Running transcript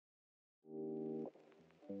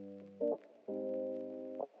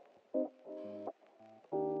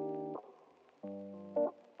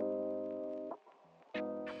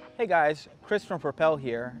Hey guys, Chris from Propel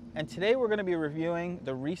here, and today we're going to be reviewing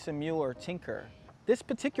the Riese Müller Tinker. This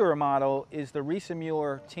particular model is the Riese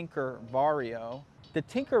Müller Tinker Vario. The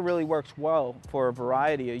Tinker really works well for a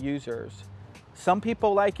variety of users. Some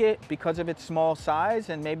people like it because of its small size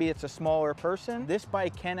and maybe it's a smaller person. This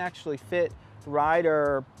bike can actually fit a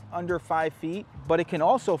rider under 5 feet, but it can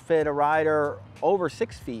also fit a rider over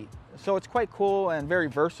 6 feet. So it's quite cool and very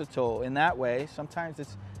versatile in that way. Sometimes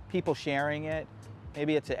it's people sharing it.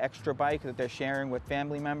 Maybe it's an extra bike that they're sharing with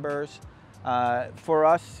family members. For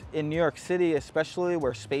us in New York City, especially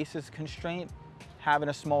where space is constrained, having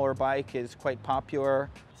a smaller bike is quite popular.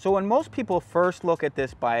 So when most people first look at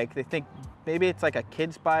this bike, they think maybe it's like a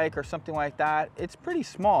kid's bike or something like that. It's pretty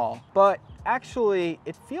small, but actually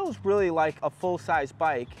it feels really like a full-size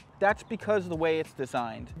bike. That's because of the way it's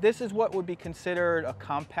designed. This is what would be considered a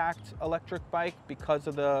compact electric bike because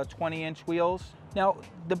of the 20-inch wheels. Now,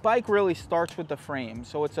 the bike really starts with the frame.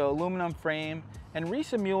 So it's an aluminum frame, and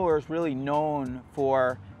Riese Müller is really known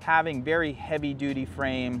for having very heavy-duty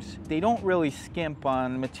frames. They don't really skimp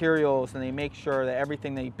on materials, and they make sure that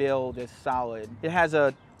everything they build is solid. It has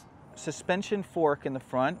a suspension fork in the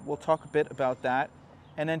front. We'll talk a bit about that.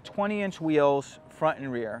 And then 20-inch wheels front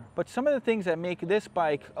and rear. But some of the things that make this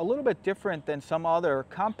bike a little bit different than some other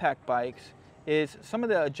compact bikes is some of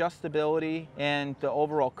the adjustability and the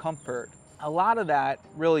overall comfort. A lot of that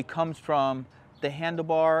really comes from the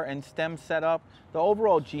handlebar and stem setup, the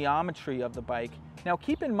overall geometry of the bike. Now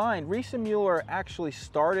keep in mind, Riese Müller actually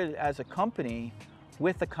started as a company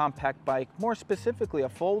with a compact bike, more specifically a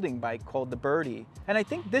folding bike called the Birdie. And I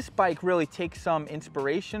think this bike really takes some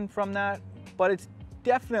inspiration from that, but it's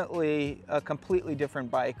definitely a completely different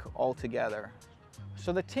bike altogether.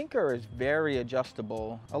 So the Tinker is very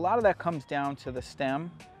adjustable. A lot of that comes down to the stem.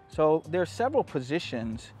 So there's several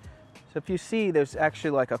positions. So if you see, there's actually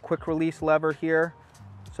like a quick release lever here.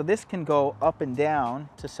 So this can go up and down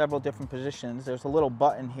to several different positions. There's a little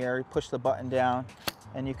button here. You push the button down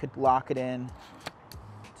and you could lock it in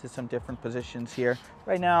to some different positions here.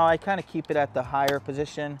 Right now, I kind of keep it at the higher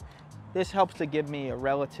position. This helps to give me a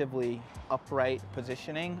relatively upright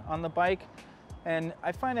positioning on the bike. And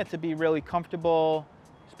I find it to be really comfortable,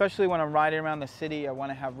 especially when I'm riding around the city. I want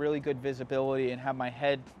to have really good visibility and have my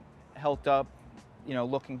head held up, you know,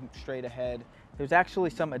 looking straight ahead. There's actually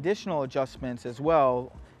some additional adjustments as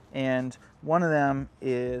well, and one of them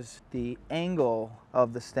is the angle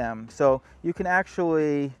of the stem. So you can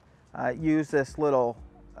actually use this little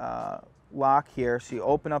lock here. So you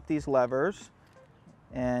open up these levers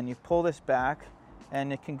and you pull this back,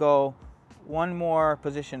 and it can go one more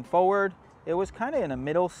position forward. It was kind of in a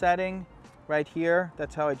middle setting right here.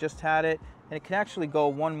 That's how I just had it. And it can actually go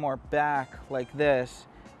one more back like this,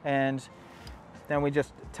 and then we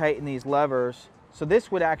just tighten these levers. So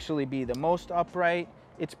this would actually be the most upright.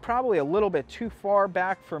 It's probably a little bit too far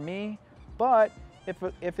back for me, but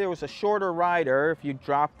if there was a shorter rider, if you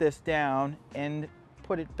drop this down and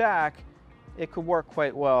put it back, it could work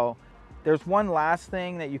quite well. There's one last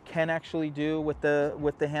thing that you can actually do with the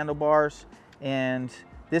handlebars, and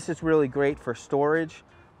this is really great for storage,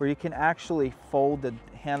 where you can actually fold the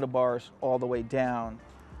handlebars all the way down.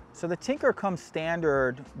 So the Tinker comes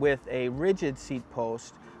standard with a rigid seat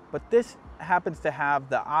post, but this happens to have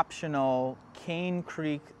the optional Cane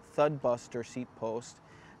Creek Thud Buster seat post.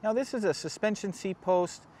 Now this is a suspension seat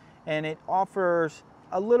post, and it offers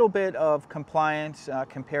a little bit of compliance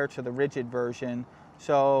compared to the rigid version.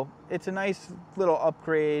 So it's a nice little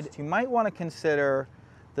upgrade. You might want to consider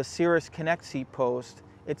the Cirrus Connect seat post.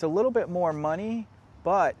 It's a little bit more money,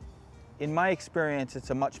 but in my experience, it's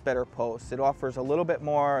a much better post. It offers a little bit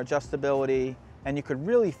more adjustability, and you could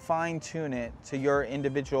really fine-tune it to your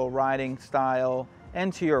individual riding style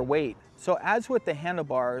and to your weight. So as with the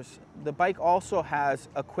handlebars, the bike also has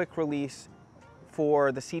a quick release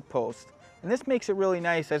for the seat post. And this makes it really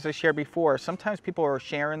nice, as I shared before. Sometimes people are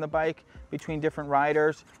sharing the bike between different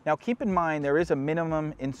riders. Now keep in mind, there is a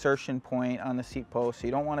minimum insertion point on the seat post, so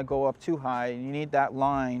you don't want to go up too high. You need that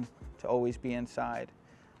line to always be inside.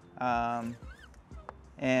 And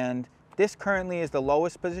this currently is the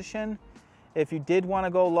lowest position. If you did want to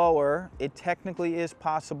go lower, it technically is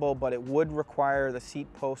possible, but it would require the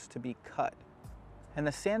seat post to be cut. And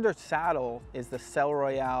the standard saddle is the Cell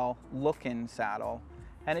Royale look-in saddle.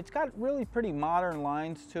 And it's got really pretty modern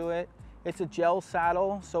lines to it. It's a gel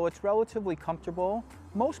saddle, so it's relatively comfortable.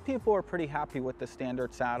 Most people are pretty happy with the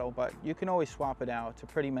standard saddle, but you can always swap it out to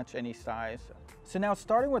pretty much any size. So now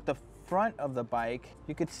starting with the front of the bike,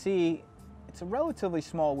 you could see it's a relatively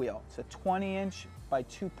small wheel. It's a 20-inch by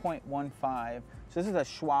 2.15. So this is a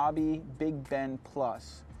Schwalbe Big Bend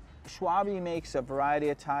Plus. Schwalbe makes a variety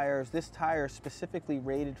of tires. This tire is specifically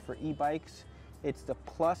rated for e-bikes. It's the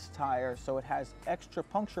plus tire, so it has extra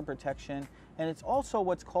puncture protection, and it's also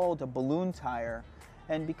what's called a balloon tire.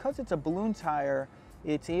 And because it's a balloon tire,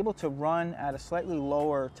 it's able to run at a slightly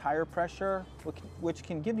lower tire pressure, which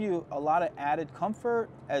can give you a lot of added comfort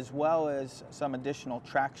as well as some additional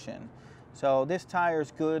traction. So this tire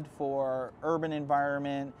is good for urban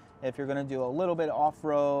environment. If you're going to do a little bit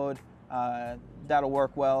off-road, that'll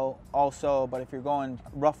work well also, but if you're going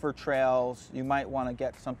rougher trails, you might want to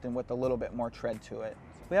get something with a little bit more tread to it.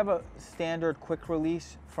 We have a standard quick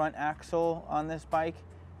release front axle on this bike,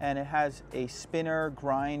 and it has a spinner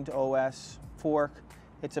grind OS fork.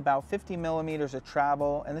 It's about 50 millimeters of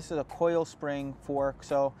travel, and this is a coil spring fork,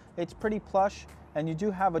 so it's pretty plush, and you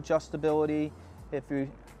do have adjustability. If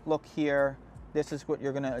you look here, this is what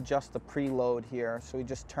you're going to adjust the preload here. So we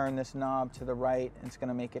just turn this knob to the right, and it's going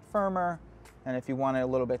to make it firmer. And if you want it a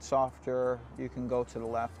little bit softer, you can go to the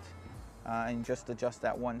left and just adjust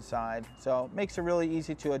that one side. So it makes it really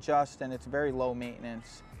easy to adjust, and it's very low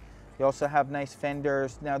maintenance. You also have nice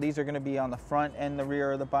fenders. Now these are going to be on the front and the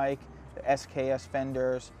rear of the bike. The SKS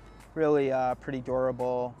fenders, really pretty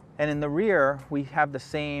durable. And in the rear, we have the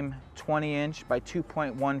same 20-inch by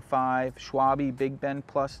 2.15 Schwalbe Big Bend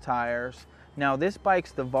Plus tires. Now this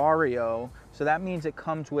bike's the Vario, so that means it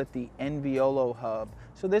comes with the Enviolo hub.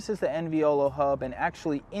 So this is the Enviolo hub, and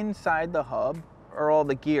actually inside the hub are all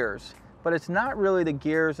the gears. But it's not really the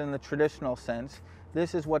gears in the traditional sense.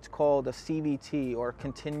 This is what's called a CVT, or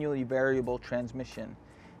continually variable transmission.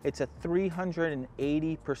 It's a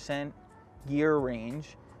 380% gear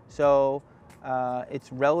range, so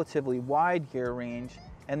it's relatively wide gear range,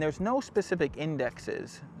 and there's no specific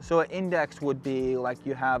indexes. So an index would be like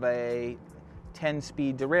you have a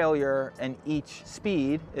 10-speed derailleur, and each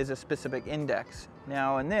speed is a specific index.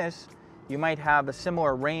 Now in this, you might have a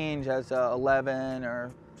similar range as a 11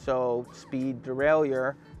 or so speed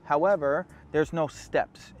derailleur. However, there's no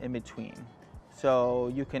steps in between. So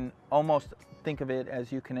you can almost think of it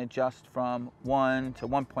as you can adjust from 1 to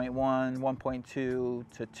 1.1, 1.2 to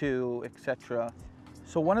 2, etc.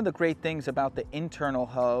 So one of the great things about the internal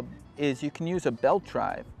hub is you can use a belt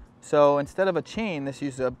drive. So instead of a chain, this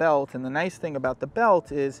uses a belt, and the nice thing about the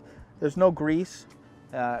belt is there's no grease,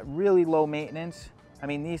 really low maintenance. I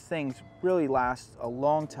mean, these things really last a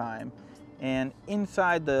long time. And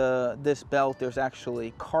inside this belt, there's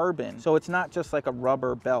actually carbon. So it's not just like a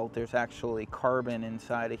rubber belt, there's actually carbon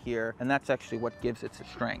inside of here, and that's actually what gives it its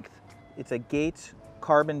strength. It's a Gates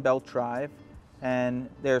carbon belt drive, and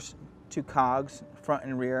there's two cogs, front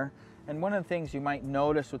and rear. And one of the things you might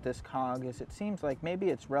notice with this cog is it seems like maybe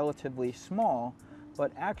it's relatively small,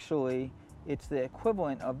 but actually it's the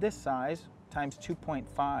equivalent of this size times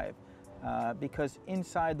 2.5. Because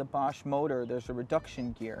inside the Bosch motor there's a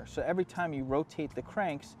reduction gear. So every time you rotate the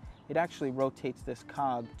cranks, it actually rotates this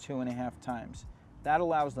cog 2.5 times. That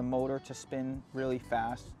allows the motor to spin really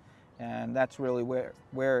fast, and that's really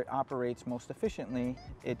where it operates most efficiently.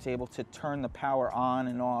 It's able to turn the power on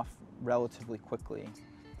and off relatively quickly.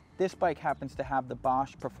 This bike happens to have the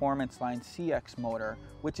Bosch Performance line CX motor,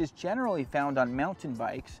 which is generally found on mountain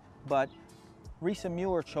bikes, but Riese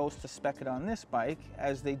Müller chose to spec it on this bike,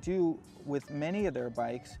 as they do with many of their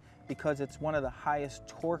bikes, because it's one of the highest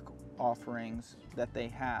torque offerings that they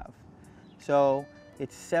have. So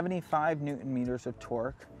it's 75 Newton meters of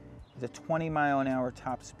torque, it's a 20-mile-an-hour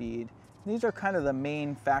top speed. These are kind of the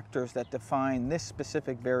main factors that define this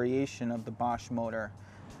specific variation of the Bosch motor.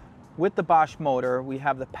 With the Bosch motor, we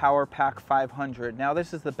have the Powerpack 500. Now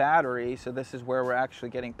this is the battery, so this is where we're actually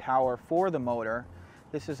getting power for the motor.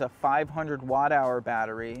 This is a 500 watt-hour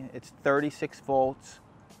battery. It's 36 volts,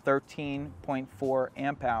 13.4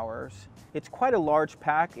 amp hours. It's quite a large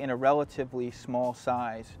pack in a relatively small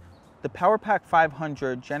size. The Powerpack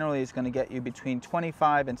 500 generally is going to get you between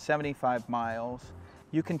 25 and 75 miles.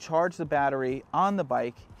 You can charge the battery on the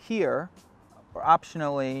bike here, or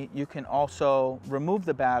optionally, you can also remove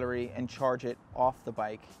the battery and charge it off the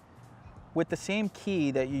bike. With the same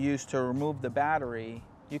key that you use to remove the battery,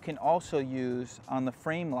 you can also use on the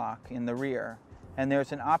frame lock in the rear. And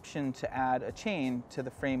there's an option to add a chain to the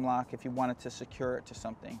frame lock if you wanted to secure it to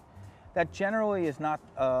something. That generally is not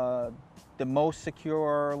the most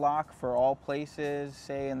secure lock for all places,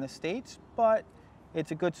 say in the States, but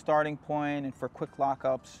it's a good starting point, and for quick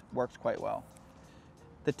lockups, works quite well.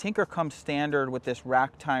 The Tinker comes standard with this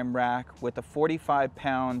Racktime rack with a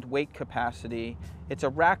 45-pound weight capacity. It's a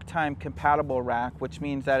Racktime compatible rack, which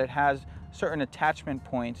means that it has certain attachment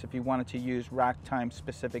points if you wanted to use Racktime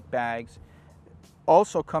specific bags.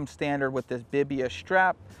 Also comes standard with this Bibia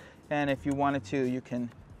strap, and if you wanted to, you can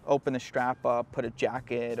open the strap up, put a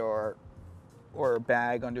jacket or a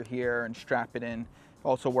bag under here and strap it in.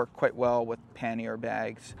 Also work quite well with pannier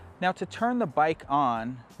bags. Now to turn the bike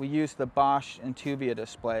on, we use the Bosch Intuvia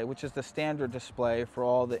Display, which is the standard display for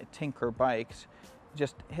all the Tinker bikes.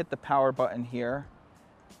 Just hit the power button here.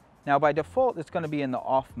 Now by default, it's going to be in the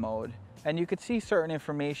off mode, and you could see certain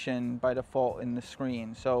information by default in the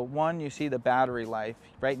screen. So one, you see the battery life.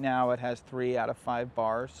 Right now it has 3 out of 5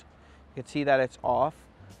 bars. You can see that it's off.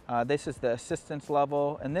 This is the assistance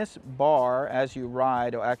level, and this bar, as you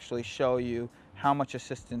ride, will actually show you how much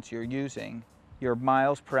assistance you're using, your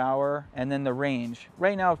miles per hour, and then the range.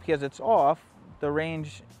 Right now, because it's off, the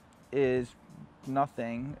range is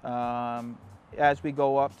nothing. As we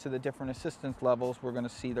go up to the different assistance levels, we're going to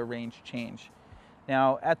see the range change.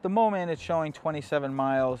 Now, at the moment, it's showing 27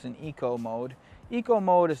 miles in eco mode. Eco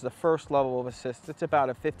mode is the first level of assist. It's about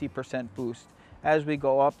a 50% boost. As we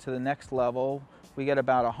go up to the next level, we get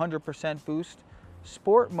about 100% boost.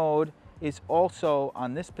 Sport mode is also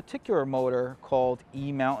on this particular motor called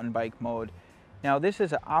e-mountain bike mode. Now this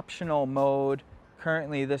is an optional mode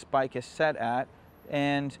currently this bike is set at,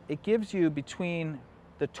 and it gives you between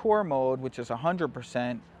the tour mode, which is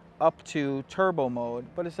 100%, up to turbo mode,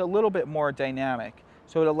 but it's a little bit more dynamic.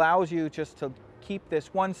 So it allows you just to keep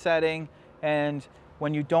this one setting, and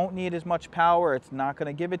when you don't need as much power, it's not going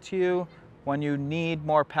to give it to you. When you need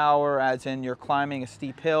more power, as in you're climbing a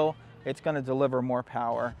steep hill, it's going to deliver more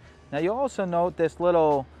power. Now you'll also note this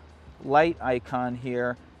little light icon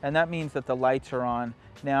here, and that means that the lights are on.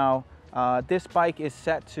 Now this bike is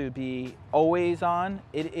set to be always on.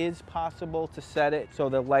 It is possible to set it so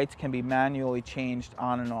the lights can be manually changed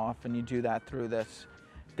on and off, and you do that through this.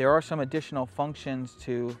 There are some additional functions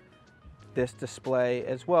to this display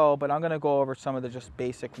as well, but I'm going to go over some of the just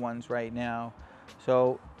basic ones right now.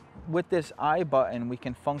 So with this I button, we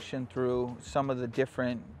can function through some of the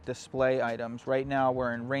different display items. Right now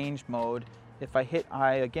we're in range mode. If I hit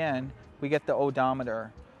I again, we get the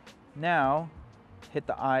odometer. Now hit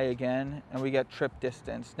the I again and we get trip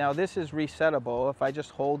distance. Now this is resettable. If I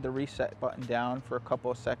just hold the reset button down for a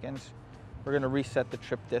couple of seconds, we're going to reset the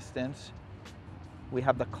trip distance. We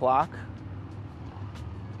have the clock,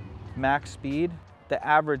 max speed, the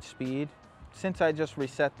average speed. Since I just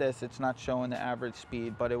reset this, it's not showing the average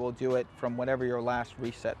speed, but it will do it from whatever your last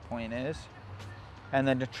reset point is. And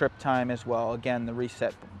then the trip time as well. Again, the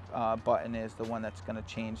reset button is the one that's going to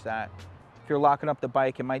change that. If you're locking up the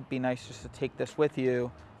bike, it might be nice just to take this with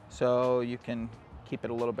you so you can keep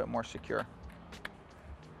it a little bit more secure.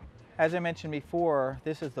 As I mentioned before,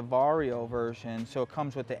 this is the Vario version, so it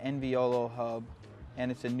comes with the Enviolo hub, and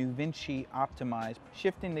it's a New Vinci optimized.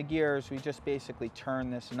 Shifting the gears, we just basically turn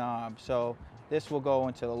this knob. So this will go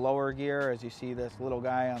into the lower gear, as you see this little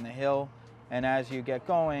guy on the hill. And as you get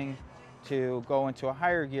going, to go into a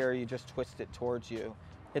higher gear, you just twist it towards you.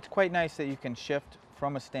 It's quite nice that you can shift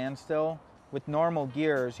from a standstill. With normal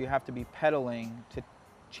gears, you have to be pedaling to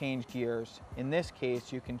change gears. In this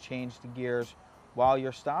case, you can change the gears while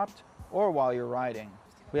you're stopped or while you're riding.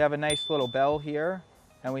 We have a nice little bell here,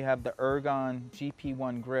 and we have the Ergon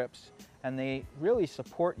GP1 Grips, and they really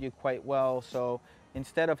support you quite well. So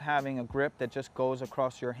instead of having a grip that just goes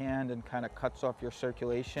across your hand and kind of cuts off your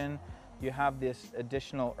circulation, you have this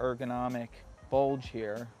additional ergonomic bulge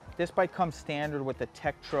here. This bike comes standard with the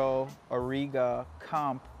Tektro Auriga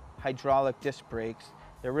Comp hydraulic disc brakes.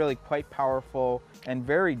 They're really quite powerful and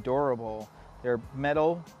very durable. They're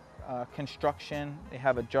metal construction, they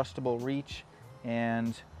have adjustable reach,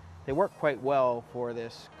 and they work quite well for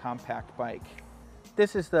this compact bike.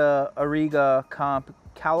 This is the Auriga Comp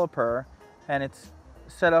caliper, and it's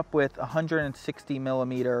set up with 160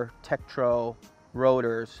 millimeter Tektro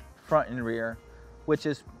rotors, front and rear, which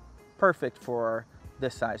is perfect for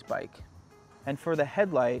this size bike. And for the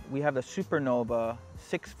headlight, we have the Supernova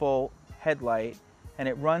 6-volt headlight, and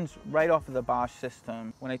it runs right off of the Bosch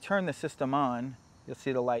system. When I turn the system on, you'll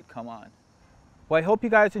see the light come on. Well, I hope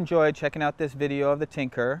you guys enjoyed checking out this video of the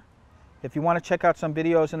Tinker. If you want to check out some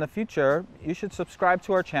videos in the future, you should subscribe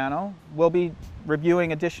to our channel. We'll be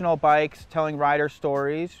reviewing additional bikes, telling rider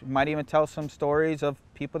stories. We might even tell some stories of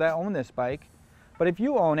people that own this bike. But if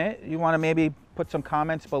you own it, you want to maybe put some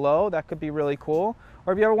comments below, that could be really cool.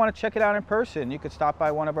 Or if you ever want to check it out in person, you could stop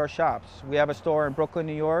by one of our shops. We have a store in Brooklyn,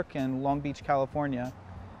 New York, and Long Beach, California.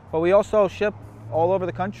 But we also ship all over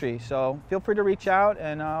the country, so feel free to reach out,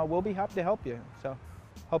 and we'll be happy to help you. So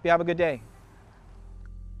hope you have a good day.